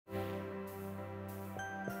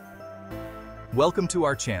Welcome to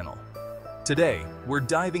our channel. Today, we're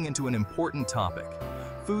diving into an important topic: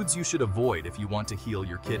 foods you should avoid if you want to heal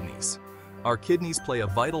your kidneys. Our kidneys play a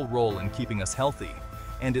vital role in keeping us healthy,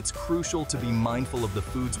 and it's crucial to be mindful of the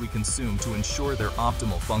foods we consume to ensure their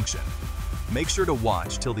optimal function. Make sure to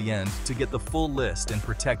watch till the end to get the full list and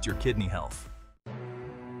protect your kidney health.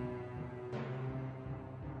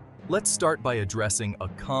 Let's start by addressing a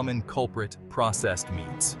common culprit: processed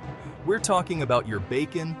meats. We're talking about your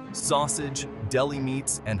bacon, sausage, deli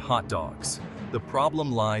meats, and hot dogs. The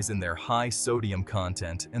problem lies in their high sodium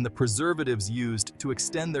content and the preservatives used to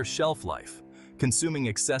extend their shelf life. Consuming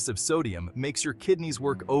excessive sodium makes your kidneys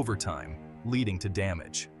work overtime, leading to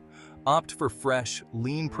damage. Opt for fresh,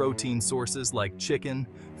 lean protein sources like chicken,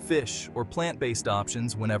 fish, or plant-based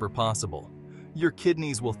options whenever possible. Your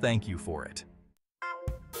kidneys will thank you for it.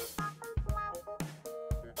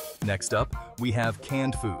 Next up, we have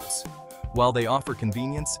canned foods. While they offer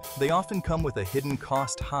convenience, they often come with a hidden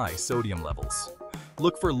cost: high sodium levels.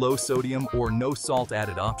 Look for low sodium or no salt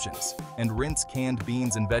added options, and rinse canned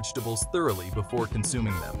beans and vegetables thoroughly before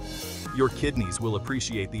consuming them. Your kidneys will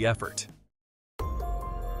appreciate the effort.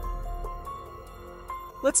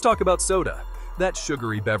 Let's talk about soda, that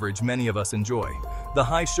sugary beverage many of us enjoy. The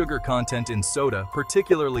high sugar content in soda,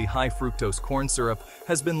 particularly high fructose corn syrup,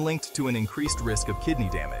 has been linked to an increased risk of kidney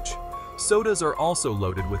damage. Sodas are also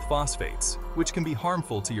loaded with phosphates, which can be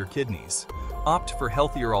harmful to your kidneys. Opt for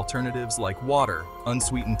healthier alternatives like water,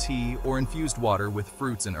 unsweetened tea, or infused water with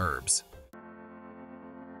fruits and herbs.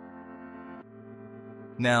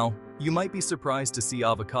 Now, you might be surprised to see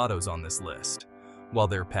avocados on this list. While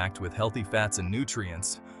they're packed with healthy fats and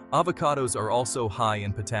nutrients, avocados are also high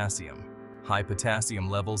in potassium. High potassium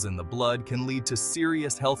levels in the blood can lead to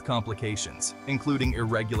serious health complications, including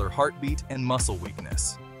irregular heartbeat and muscle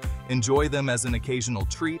weakness. Enjoy them as an occasional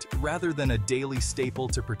treat rather than a daily staple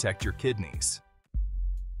to protect your kidneys.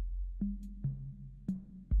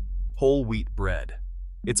 Whole wheat bread.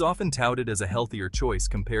 It's often touted as a healthier choice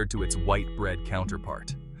compared to its white bread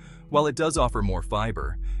counterpart. While it does offer more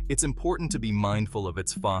fiber, it's important to be mindful of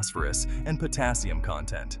its phosphorus and potassium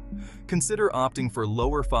content. Consider opting for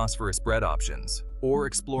lower phosphorus bread options, or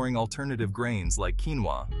exploring alternative grains like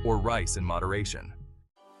quinoa or rice in moderation.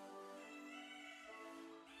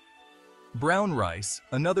 Brown rice,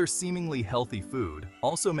 another seemingly healthy food,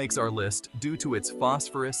 also makes our list due to its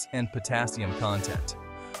phosphorus and potassium content.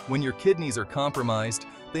 When your kidneys are compromised,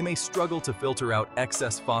 they may struggle to filter out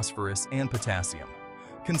excess phosphorus and potassium.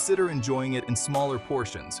 Consider enjoying it in smaller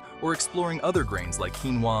portions or exploring other grains like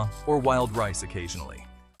quinoa or wild rice occasionally.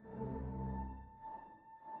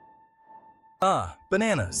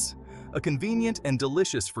 Bananas, a convenient and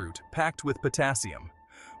delicious fruit packed with potassium.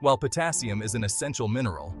 While potassium is an essential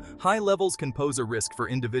mineral, high levels can pose a risk for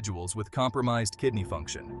individuals with compromised kidney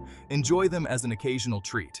function. Enjoy them as an occasional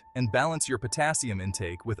treat and balance your potassium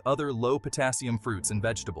intake with other low-potassium fruits and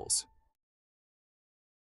vegetables.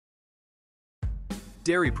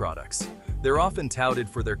 Dairy products. They're often touted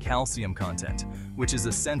for their calcium content, which is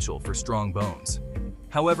essential for strong bones.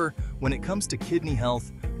 However, when it comes to kidney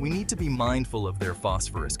health, we need to be mindful of their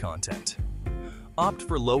phosphorus content. Opt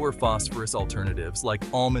for lower phosphorus alternatives like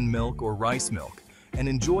almond milk or rice milk, and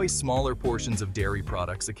enjoy smaller portions of dairy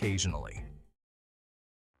products occasionally.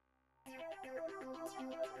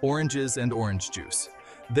 Oranges and orange juice.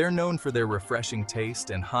 They're known for their refreshing taste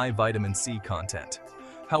and high vitamin C content.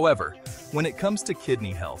 However, when it comes to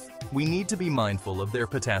kidney health, we need to be mindful of their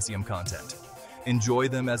potassium content. Enjoy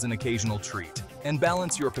them as an occasional treat, and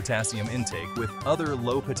balance your potassium intake with other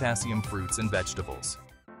low-potassium fruits and vegetables.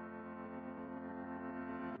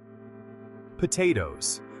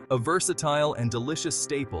 Potatoes, a versatile and delicious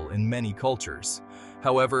staple in many cultures.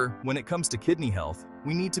 However, when it comes to kidney health,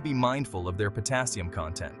 we need to be mindful of their potassium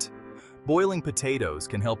content. Boiling potatoes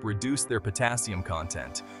can help reduce their potassium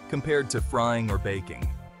content compared to frying or baking.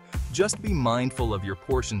 Just be mindful of your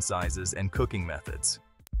portion sizes and cooking methods.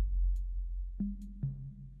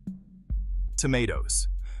 Tomatoes.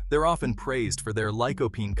 They're often praised for their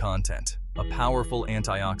lycopene content, a powerful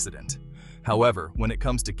antioxidant. However, when it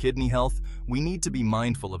comes to kidney health, we need to be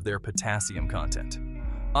mindful of their potassium content.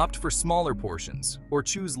 Opt for smaller portions or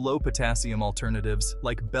choose low-potassium alternatives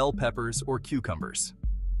like bell peppers or cucumbers.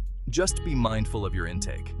 Just be mindful of your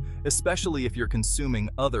intake, especially if you're consuming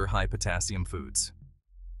other high-potassium foods.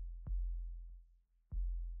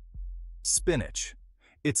 Spinach.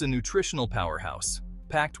 It's a nutritional powerhouse,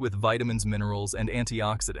 packed with vitamins, minerals, and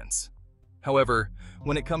antioxidants. However,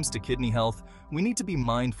 when it comes to kidney health, we need to be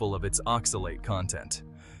mindful of its oxalate content.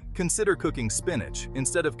 Consider cooking spinach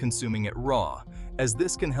instead of consuming it raw, as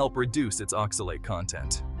this can help reduce its oxalate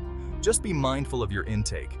content. Just be mindful of your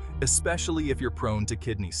intake, especially if you're prone to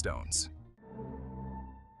kidney stones.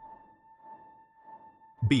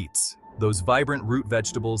 Beets, those vibrant root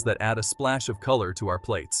vegetables that add a splash of color to our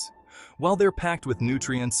plates. While they're packed with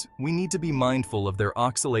nutrients, we need to be mindful of their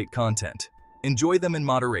oxalate content. Enjoy them in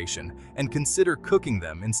moderation and consider cooking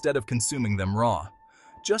them instead of consuming them raw.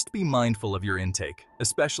 Just be mindful of your intake,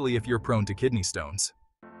 especially if you're prone to kidney stones.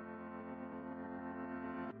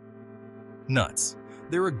 Nuts.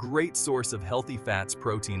 They're a great source of healthy fats,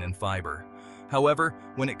 protein, and fiber. However,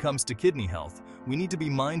 when it comes to kidney health, we need to be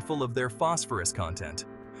mindful of their phosphorus content.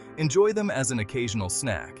 Enjoy them as an occasional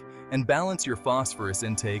snack, and balance your phosphorus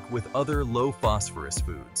intake with other low-phosphorus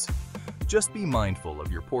foods. Just be mindful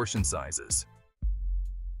of your portion sizes.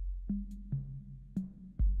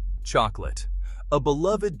 Chocolate, a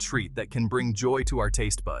beloved treat that can bring joy to our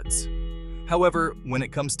taste buds. However, when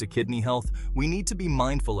it comes to kidney health, we need to be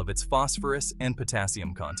mindful of its phosphorus and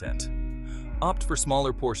potassium content. Opt for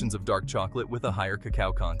smaller portions of dark chocolate with a higher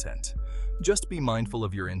cacao content. Just be mindful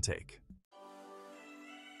of your intake.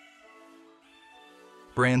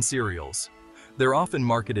 Bran cereals. They're often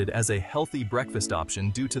marketed as a healthy breakfast option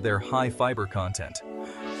due to their high fiber content.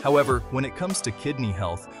 However, when it comes to kidney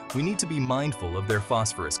health, we need to be mindful of their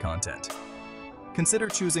phosphorus content. Consider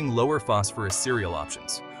choosing lower phosphorus cereal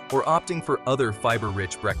options, or opting for other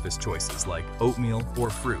fiber-rich breakfast choices like oatmeal or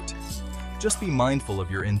fruit. Just be mindful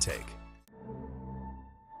of your intake.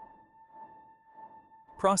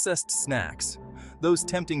 Processed snacks. Those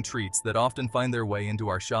tempting treats that often find their way into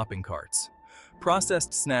our shopping carts.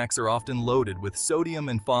 Processed snacks are often loaded with sodium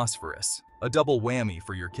and phosphorus, a double whammy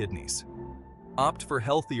for your kidneys. Opt for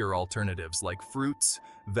healthier alternatives like fruits,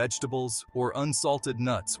 vegetables, or unsalted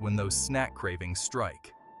nuts when those snack cravings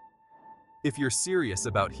strike. If you're serious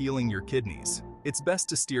about healing your kidneys, it's best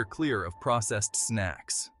to steer clear of processed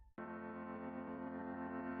snacks.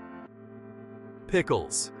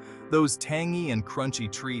 Pickles, those tangy and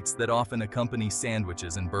crunchy treats that often accompany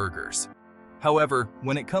sandwiches and burgers. However,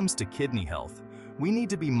 when it comes to kidney health, we need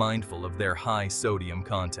to be mindful of their high sodium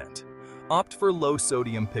content. Opt for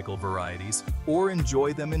low-sodium pickle varieties or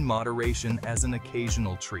enjoy them in moderation as an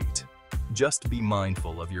occasional treat. Just be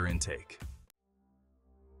mindful of your intake.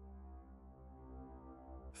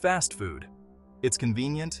 Fast food. It's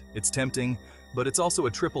convenient, it's tempting, but it's also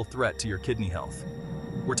a triple threat to your kidney health.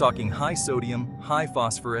 We're talking high sodium, high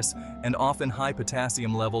phosphorus, and often high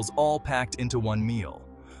potassium levels all packed into one meal.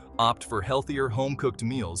 Opt for healthier home-cooked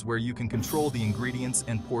meals where you can control the ingredients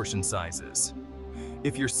and portion sizes.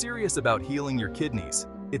 If you're serious about healing your kidneys,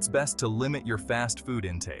 it's best to limit your fast food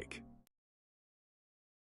intake.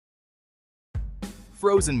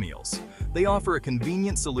 Frozen meals. They offer a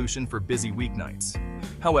convenient solution for busy weeknights.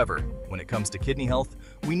 However, when it comes to kidney health,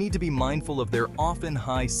 we need to be mindful of their often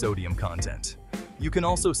high sodium content. You can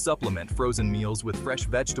also supplement frozen meals with fresh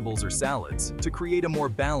vegetables or salads to create a more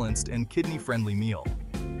balanced and kidney-friendly meal.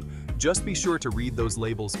 Just be sure to read those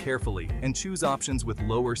labels carefully and choose options with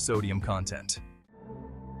lower sodium content.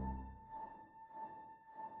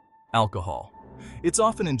 Alcohol. It's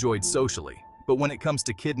often enjoyed socially, but when it comes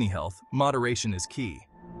to kidney health, moderation is key.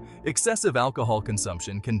 Excessive alcohol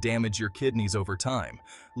consumption can damage your kidneys over time,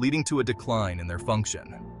 leading to a decline in their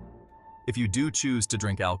function. If you do choose to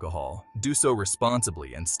drink alcohol, do so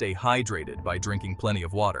responsibly and stay hydrated by drinking plenty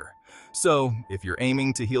of water. So, if you're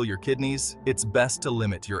aiming to heal your kidneys, it's best to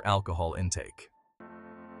limit your alcohol intake.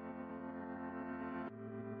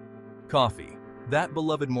 Coffee, that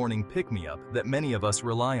beloved morning pick-me-up that many of us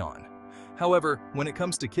rely on. However, when it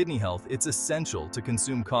comes to kidney health, it's essential to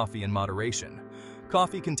consume coffee in moderation.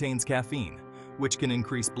 Coffee contains caffeine, which can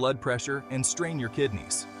increase blood pressure and strain your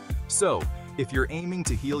kidneys. So, if you're aiming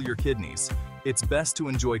to heal your kidneys, it's best to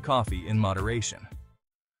enjoy coffee in moderation.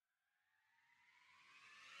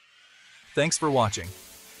 Thanks for watching.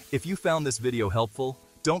 If you found this video helpful,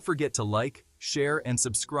 don't forget to like, share, and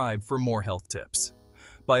subscribe for more health tips.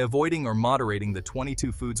 By avoiding or moderating the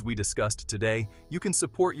 22 foods we discussed today, you can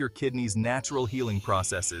support your kidneys' natural healing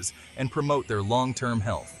processes and promote their long-term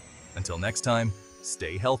health. Until next time,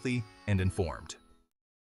 stay healthy and informed.